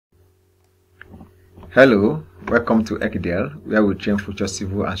Hello, welcome to Ekidel, where we train future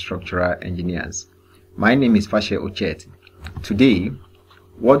civil and structural engineers. My name is Fashe Ochet. Today,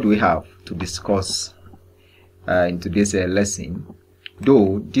 what do we have to discuss in today's lesson?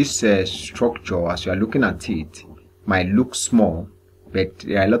 Though this structure, as you are looking at it, might look small, but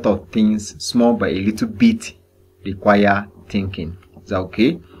there are a lot of things, small but a little bit, require thinking. Is that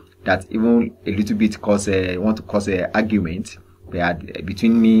okay? That even a little bit want to cause an argument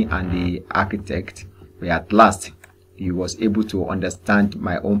between me and the architect. But at last, he was able to understand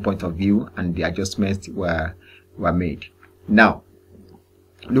my own point of view, and the adjustments were made. Now,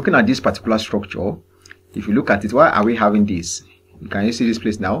 looking at this particular structure, if you look at it, why are we having this? Can you see this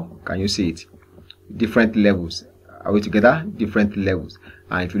place now? Can you see it? Different levels. Are we together? Different levels.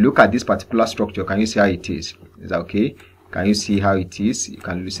 And if you look at this particular structure, can you see how it is? Is that okay? Can you see how it is? You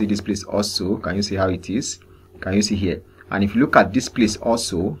can see this place also. Can you see how it is? Can you see here? And if you look at this place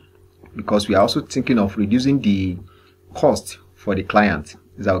also, because we are also thinking of reducing the cost for the client.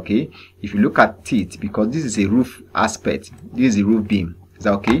 Is that okay? If you look at it, because this is a roof aspect, this is the roof beam. Is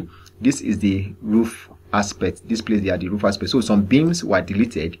that okay? This is the roof aspect. This place, they are the roof aspect. So some beams were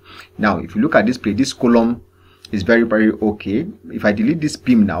deleted. Now, if you look at this place, this column is very, very okay. If I delete this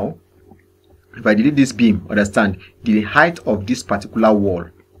beam now, understand, the height of this particular wall,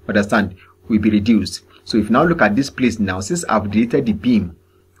 understand, will be reduced. So if you now look at this place now, since I've deleted the beam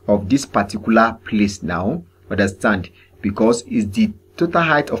of this particular place now, understand, because it's the total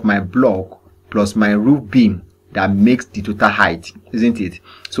height of my block plus my roof beam that makes the total height, isn't it?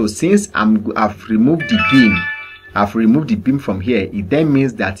 So since I've removed the beam from here, it then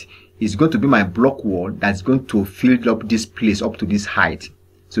means that it's going to be my block wall that's going to fill up this place up to this height.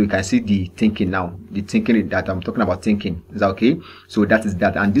 So you can see the thinking now, the thinking that I'm talking about thinking. Is that okay? So that is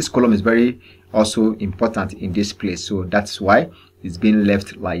that, and this column is very also important in this place. So that's why it's being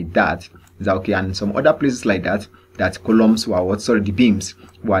left like that. Is that okay? And some other places like that, that columns were the beams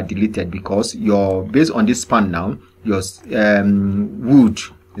were deleted, because based on this span now, your wood,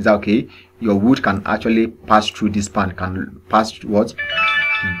 is that okay? Your wood can actually pass through this span, can pass through what?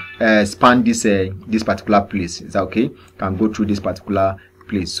 Span this particular place. Is that okay? Can go through this particular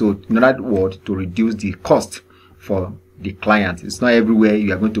place. So in other words, to reduce the cost for the client, it's not everywhere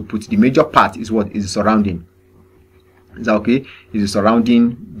you are going to put. The major part is what is surrounding. Is that okay? Is the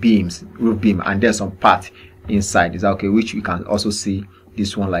surrounding beams, roof beam, and there's some part inside. Is that okay? Which you can also see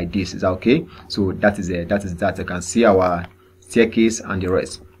this one like this. Is that okay? So that is it. That is that. You can see our staircase and the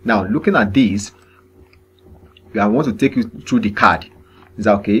rest. Now looking at this, I want to take you through the card. Is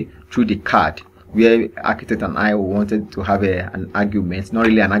that okay? Through the card, where architect and I wanted to have an argument. Not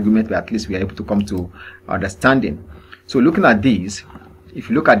really an argument, but at least we are able to come to understanding. So looking at this, if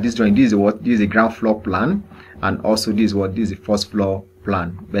you look at this drawing, this is a ground floor plan, and also this is the first floor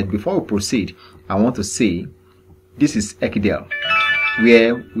plan. But before we proceed, I want to say this is Ekidel,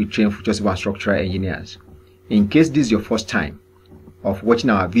 where we train future civil and structural engineers. In case this is your first time of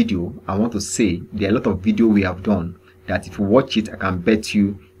watching our video, I want to say there are a lot of video we have done that if you watch it, I can bet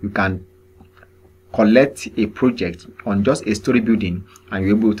you can collect a project on just a story building and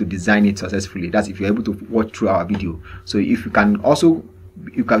you're able to design it successfully. That's if you're able to watch through our video. So if you can also,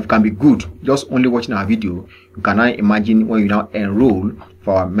 you can be good just only watching our video, you can now imagine when you now enroll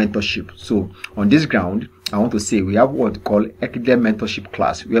for our mentorship. So on this ground, I want to say we have what we call Ekidel mentorship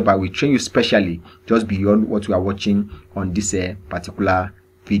class, whereby we train you specially just beyond what we are watching on this particular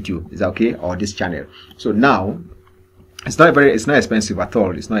video. Is that okay? Or this channel. So now it's not expensive at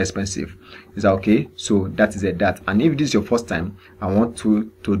all. It's not expensive. Is that okay? So that is that. And if this is your first time, I want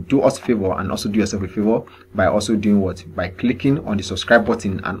to do us a favor and also do yourself a favor by also doing what? By clicking on the subscribe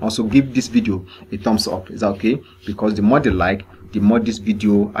button and also give this video a thumbs up. Is that okay? Because the more they like, the more this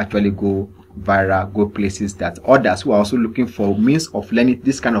video actually go viral, go places that others who are also looking for means of learning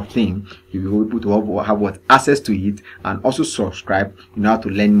this kind of thing, you'll be able to have what? Access to it, and also subscribe in order to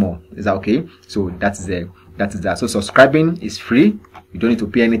learn more. Is that okay? So that is it. That is that. So subscribing is free. You don't need to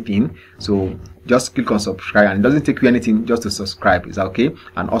pay anything. So just click on subscribe, and it doesn't take you anything just to subscribe. Is that okay?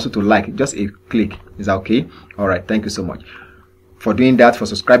 And also to like, just a click. Is that okay? All right. Thank you so much for doing that, for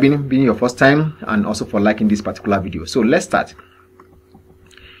subscribing, being your first time, and also for liking this particular video. So let's start.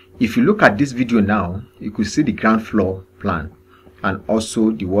 If you look at this video now, you could see the ground floor plan and also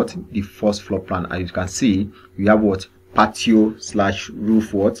the first floor plan. As you can see, we have what? Patio /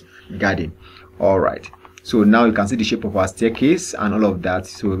 roof garden. All right. So now you can see the shape of our staircase and all of that.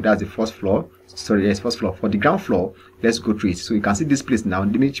 So that's the first floor. Sorry, yes, first floor. For the ground floor, let's go through it. So you can see this place now,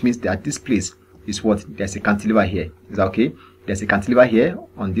 which means that this place is what? There's a cantilever here. Is that okay? there's a cantilever here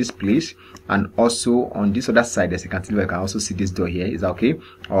on this place, and also on this other side there's a cantilever. You can also see this door here. Is that okay?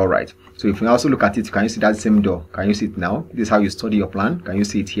 All right. So if you also look at it, can you see that same door? Can you see it now? This is how you study your plan. Can you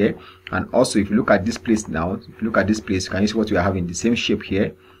see it here? And also if you look at this place now, if you look at this place, can you see what we are having? The same shape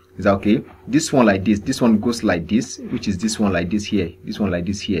here. Is that okay? This one like this one goes like this, which is this one like this here, this one like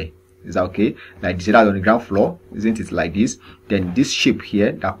this here. Is that okay? Like this, that on the ground floor, isn't it like this? Then this shape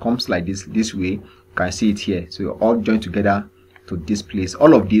here that comes like this way, you can see it here. So you're all joined together to this place.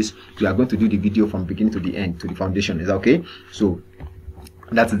 All of this, we are going to do the video from beginning to the end, to the foundation. Is that okay? So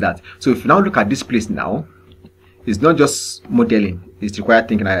that is that. So if you now look at this place now, it's not just modeling, it's required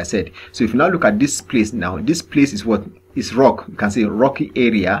thinking, like I said. So if you now look at this place now, this place is what is rock. You can say rocky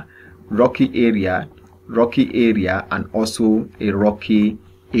area, and also a rocky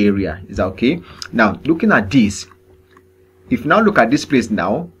area. Is that okay? Now looking at this, if you now look at this place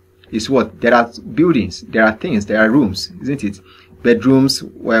now, is what there are buildings, there are things, there are rooms, isn't it? Bedrooms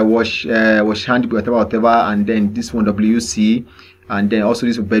where wash hand, whatever, and then this one WC, and then also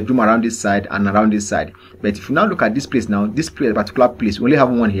this bedroom around this side and around this side. But if you now look at this place now, this place, particular place, we only have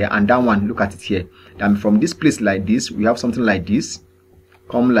one here, and that one, look at it here. And from this place like this, we have something like this,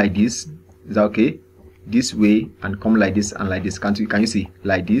 come like this. Is that okay? This way, and come like this and like this. Can you see?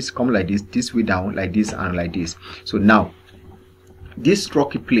 Like this, come like this way down, like this and like this. So now this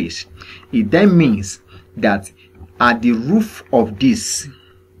rocky place, it then means that at the roof of this,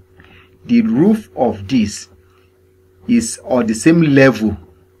 is on the same level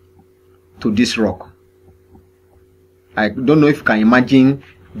to this rock. I don't know if you can imagine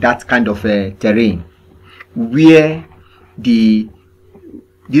that kind of terrain where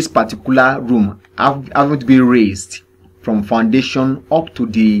this particular room having to be raised from foundation up to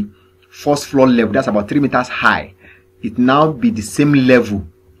the first floor level. That's about 3 meters high. It now be the same level.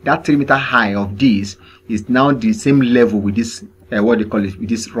 That 3 meter high of this is now the same level with this what they call it, with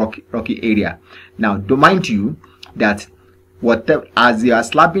this rocky area. Now don't mind you that whatever, as you are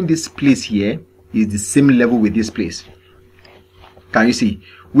slabbing this place here, is the same level with this place. Can you see?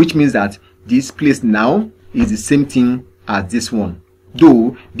 Which means that this place now is the same thing as this one,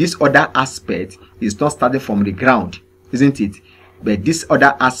 though this other aspect is not starting from the ground, isn't it? But this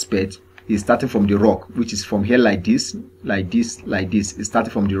other aspect is starting from the rock, which is from here like this, like this, like this. It's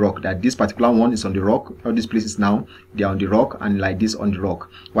starting from the rock. That this particular one is on the rock. All these places now, they are on the rock, and like this on the rock.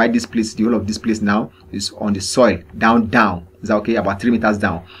 Why this place, the whole of this place now is on the soil, down. Is that okay? About 3 meters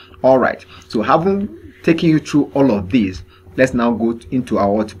down. All right. So having taken you through all of this, let's now go into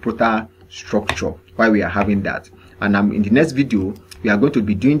our Protastructure. Why we are having that, and in the next video we are going to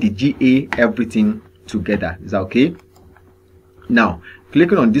be doing the GA everything together. Is that okay? Now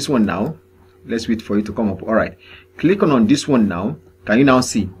clicking on this one now, let's wait for it to come up. All right, clicking on this one now, can you now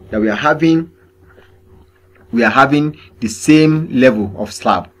see that we are having the same level of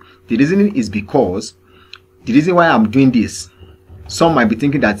slab? The reason is because the reason why I'm doing this, some might be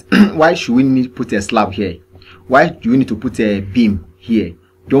thinking that why should we need to put a slab here? Why do we need to put a beam here?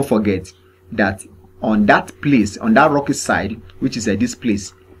 Don't forget that on that place, on that rocky side, which is this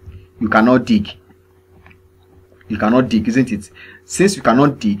place, you cannot dig. You cannot dig, isn't it? Since you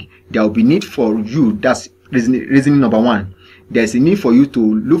cannot dig, there will be need for you. That's reason number one. There's a need for you to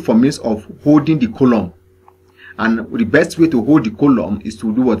look for means of holding the column, and the best way to hold the column is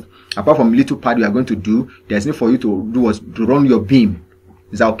to do what? Apart from little part we are going to do, there's need for you to do what? To run your beam.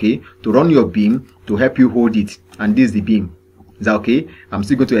 Is that okay? To run your beam to help you hold it, and this is the beam. Is that okay? I'm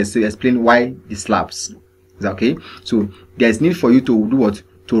still going to explain why the slabs. Is that okay? So there's need for you to do what?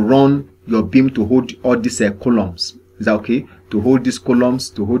 To run your beam to hold all these columns. Is that okay? To hold these columns,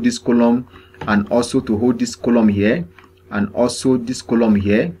 to hold this column, and also to hold this column here, and also this column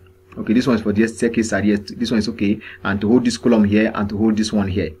here. Okay, this one is for the staircase side here. This one is okay, and to hold this column here, and to hold this one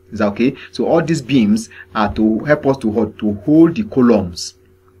here. Is that okay? So all these beams are to help us to hold the columns,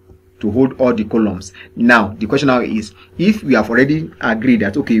 to hold all the columns. Now the question now is, if we have already agreed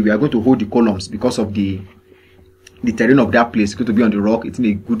that okay, we are going to hold the columns because of the terrain of that place, is going to be on the rock, it's in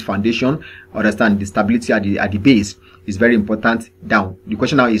a good foundation. Understand the stability at the base is very important down. The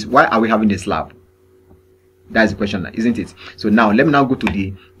question now is, why are we having a slab? That is the question, isn't it? So now let me now go to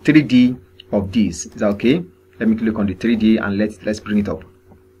the 3D of this. Is that okay? Let me click on the 3D and let's bring it up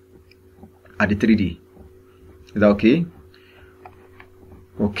at the 3D. Is that okay?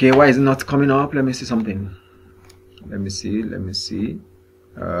 Okay, why is it not coming up? Let me see something. Let me see.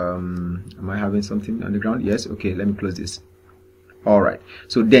 Am I having something on the ground? Yes. Okay, let me close this. All right.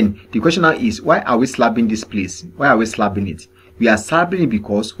 So then the question now is, why are we slabbing this place? Why are we slabbing it? We are slabbing it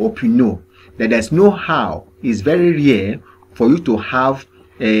because, hope you know that there's no how. It's very rare for you to have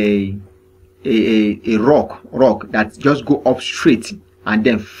a a rock that just go up straight and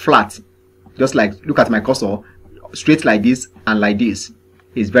then flat, just like, look at my cursor, straight like this and like this,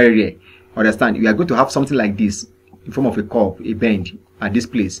 is very rare. Understand? We are going to have something like this in form of a curve, a bend at this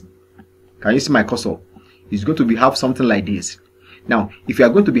place. Can you see my cursor? It's going to have something like this. Now, if you are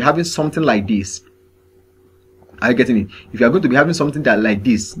going to be having something like this, are you getting it? If you are going to be having something that like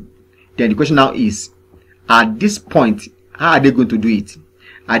this, then the question now is, at this point, how are they going to do it?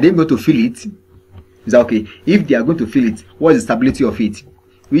 Are they going to fill it? Is that okay? If they are going to fill it, what is the stability of it?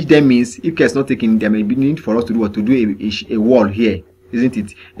 Which then means, if care is not taken, there may be need for us to do what? To do a wall here, isn't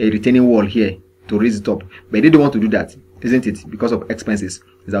it? A retaining wall here to raise it up. But they don't want to do that, isn't it? Because of expenses.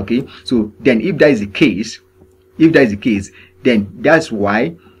 Is that okay? So then, if that is the case, then that's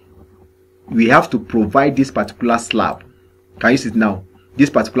why we have to provide this particular slab. Can you see it now? This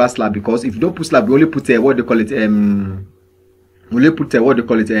particular slab, because if you don't put slab, we only put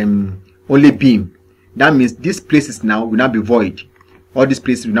only beam. That means these places now will not be void. All these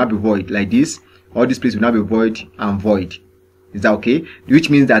places will not be void like this. All these places will not be void and void. Is that okay? Which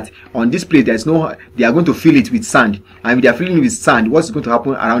means that on this place there is no, they are going to fill it with sand, and if they are filling it with sand, what's going to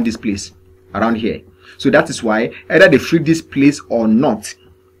happen around this place, around here? So that is why either they fill this place or not,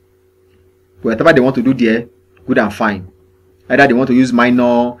 whatever they want to do there, good and fine. Either they want to use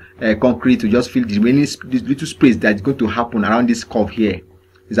minor concrete to just fill this little space that is going to happen around this curve here.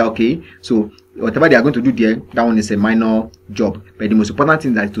 Is that okay? So whatever they are going to do there, that one is a minor job. But the most important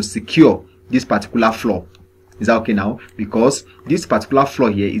thing is to secure this particular floor. Is that okay now? Because this particular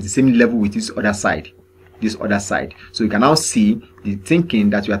floor here is the same level with this other side. This other side. So you can now see the thinking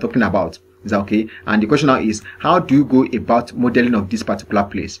that we are talking about. Is that okay? And the question now is, how do you go about modeling of this particular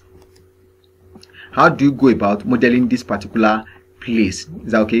place? How do you go about modeling this particular place?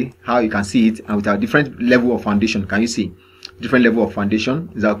 Is that okay? How you can see it, and with a different level of foundation. Can you see? Different level of foundation.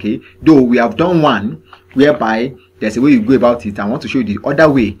 Is that okay? Though we have done one whereby there's a way you go about it. I want to show you the other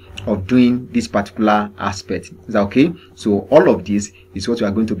way of doing this particular aspect. Is that okay? So all of this is what we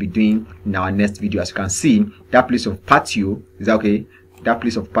are going to be doing in our next video. As you can see, that place of patio, is that okay? That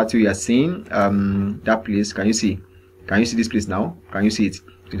place of patio you are seeing, that place, can you see? Can you see this place now? Can you see it?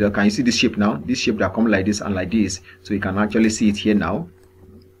 Can you see this shape now? This shape that come like this and like this. So you can actually see it here now.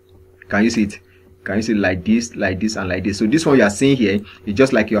 Can you see it? Can you see it like this, and like this? So this one you are seeing here is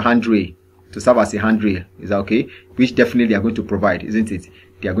just like your handrail, to serve as a handrail. Is that okay? Which definitely they are going to provide, isn't it?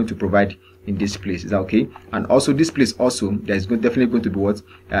 They are going to provide in this place. Is that okay? And also this place also, there is definitely going to be what?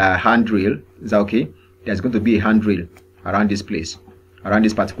 Handrail. Is that okay? There's going to be a handrail around this place, around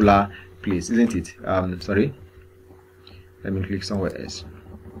this particular place, isn't it? Sorry. Let me click somewhere else.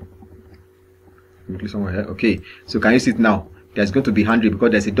 Let me click somewhere here. Okay. So can you see it now? There's going to be handrail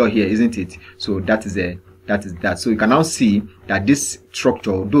because there's a door here, isn't it? So that is that. So you can now see that this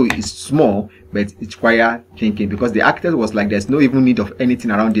structure, though it's small, but it's require thinking, because the architect was like, there's no even need of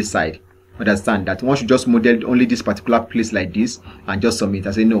anything around this side. Understand that one should just model only this particular place like this and just submit.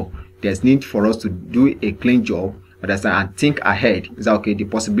 I say no, there's need for us to do a clean job, understand, and think ahead. Is that okay? The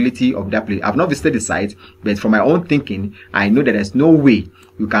possibility of that place. I've not visited the site, but from my own thinking, I know that there's no way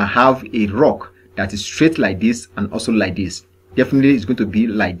you can have a rock that is straight like this and also like this. Definitely it's going to be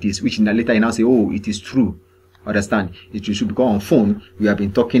like this, which in the later you now say, oh, it is true. Understand? It should become on phone. We have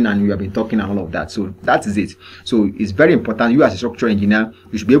been talking and all of that. So that is it. So it's very important. You as a structural engineer,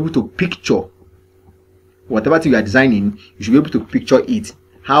 you should be able to picture whatever thing you are designing. You should be able to picture it.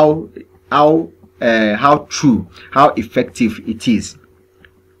 How true, how effective it is.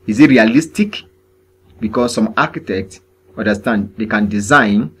 Is it realistic? Because some architects, understand, they can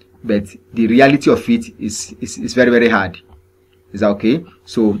design, but the reality of it is very, very hard. Is that okay?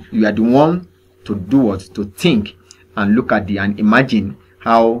 So you are the one to do what? To think and look at and imagine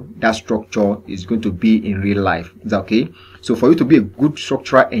how that structure is going to be in real life. Is that okay? So for you to be a good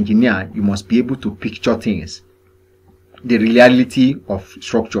structural engineer, you must be able to picture things. The reality of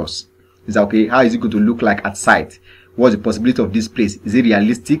structures. Is that okay? How is it going to look like at site? What's the possibility of this place? Is it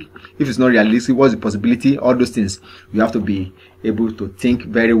realistic? If it's not realistic, what's the possibility? All those things. You have to be able to think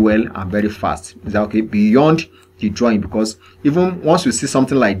very well and very fast. Is that okay? Beyond the drawing, because even once you see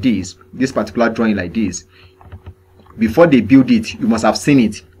something like this particular drawing like this, before they build it, you must have seen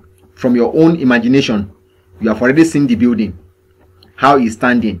it from your own imagination. You have already seen the building, how it's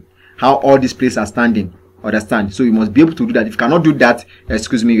standing, how all these places are standing. Understand? So you must be able to do that. If you cannot do that,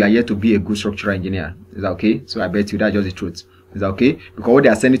 excuse me, you are yet to be a good structural engineer. Is that okay? So I bet you that's just the truth. Is that okay? Because what they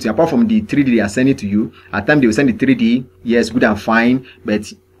are sending to you, apart from the 3D they are sending to you, at times they will send the 3D, yes, good and fine,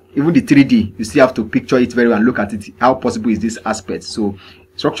 but even the 3D, you still have to picture it very well and look at it. How possible is this aspect? So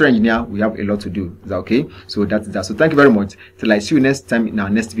structural engineer, we have a lot to do. Is that okay? So that's that. So thank you very much. Till I see you next time in our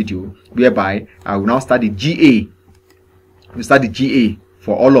next video, whereby I will now start the GA. We start the GA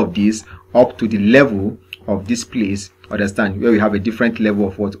for all of these up to the level of this place. Understand, where we have a different level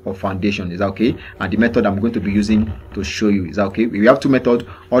of what of foundation. Is that okay? And the method I'm going to be using to show you. Is that okay? We have two methods.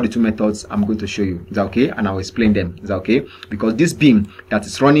 All the two methods I'm going to show you. Is that okay? And I'll explain them. Is that okay? Because this beam that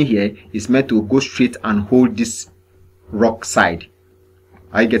is running here is meant to go straight and hold this rock side.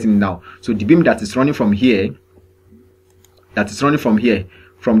 Are you getting it now? So the beam that is running from here,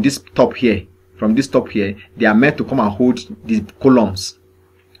 from this top here, they are meant to come and hold these columns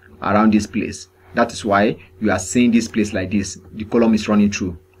around this place. That is why you are seeing this place like this. The column is running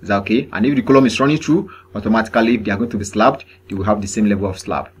through. Is that okay? And if the column is running through, automatically, if they are going to be slabbed, they will have the same level of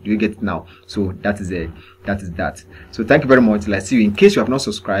slab. Do you get it now? So that is that. So thank you very much. Let's see you. In case you have not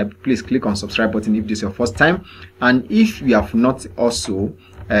subscribed, please click on subscribe button if this is your first time. And if you have not also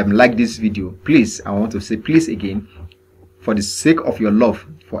liked this video, please, I want to say please again, for the sake of your love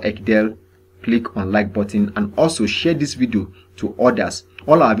for Ekidel, click on like button and also share this video to others.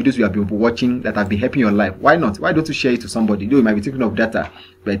 All our videos we have been watching that have been helping your life. Why not? Why don't you share it to somebody? Though you might be thinking of data,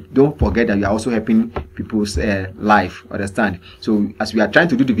 but don't forget that you are also helping people's life. Understand? So as we are trying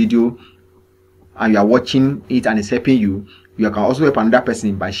to do the video and you are watching it and it's helping you, you can also help another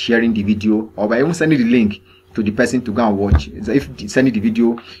person by sharing the video or by even sending the link to the person to go and watch. If sending the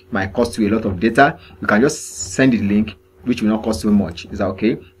video might cost you a lot of data, you can just send the link, which will not cost so much. Is that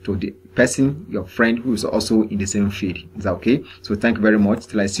okay? To the person, your friend who is also in the same field. Is that okay? So thank you very much.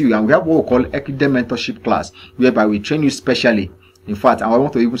 Till I see you. And we have what we call Ekidel mentorship class, whereby we train you specially. In fact, I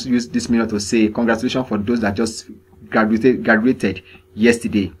want to even use this minute to say congratulations for those that just graduated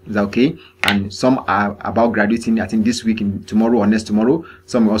yesterday. Is that okay? And some are about graduating, I think this week, tomorrow or next tomorrow.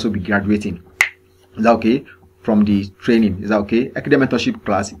 Some will also be graduating. Is that okay? From the training. Is that okay? Ekidel mentorship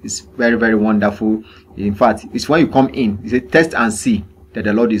class is very, very wonderful. In fact, it's when you come in, it's a test and see that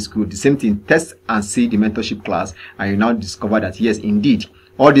the Lord is good. The same thing, test and see the mentorship class, and you now discover that yes, indeed,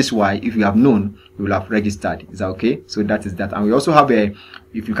 all this why, if you have known, you will have registered. Is that okay? So that is that. And we also have if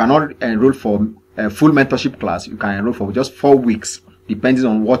you cannot enroll for a full mentorship class, you can enroll for just 4 weeks, depending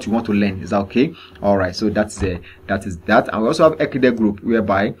on what you want to learn. Is that okay? All right. So that is that. And we also have Ekidel group,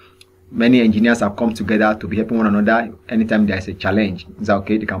 whereby many engineers have come together to be helping one another anytime there is a challenge. Is that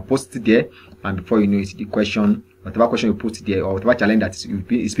okay? They can post it there, and before you know it, the question, whatever question you put there or whatever challenge that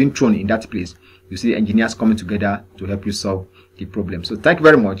is being thrown in that place, you see engineers coming together to help you solve the problem. So thank you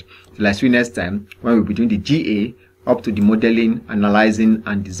very much. Till I see you next time when we'll be doing the GA up to the modeling, analyzing,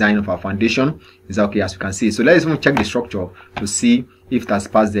 and design of our foundation. Is that okay? As you can see. So let's even check the structure to see if it has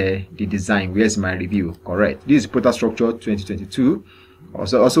passed the design. Where's my review? Correct. This is Protastructure 2022.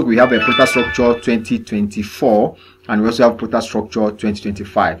 Also we have a Protastructure 2024, and we also have Protastructure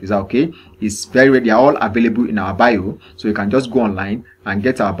 2025. Is that okay? It's very, they are all available in our bio, so you can just go online and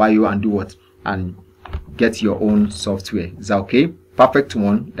get our bio and do what, and get your own software. Is that okay? Perfect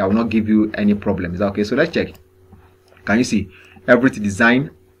one that will not give you any problem. Is that okay? So let's check. Can you see everything design?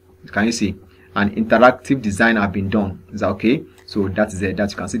 Can you see an interactive design have been done? Is that okay? So that is it.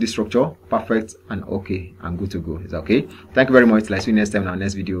 That you can see the structure perfect and okay and good to go. Is that okay? Thank you very much. Till I see you next time in our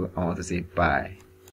next video. I want to say bye.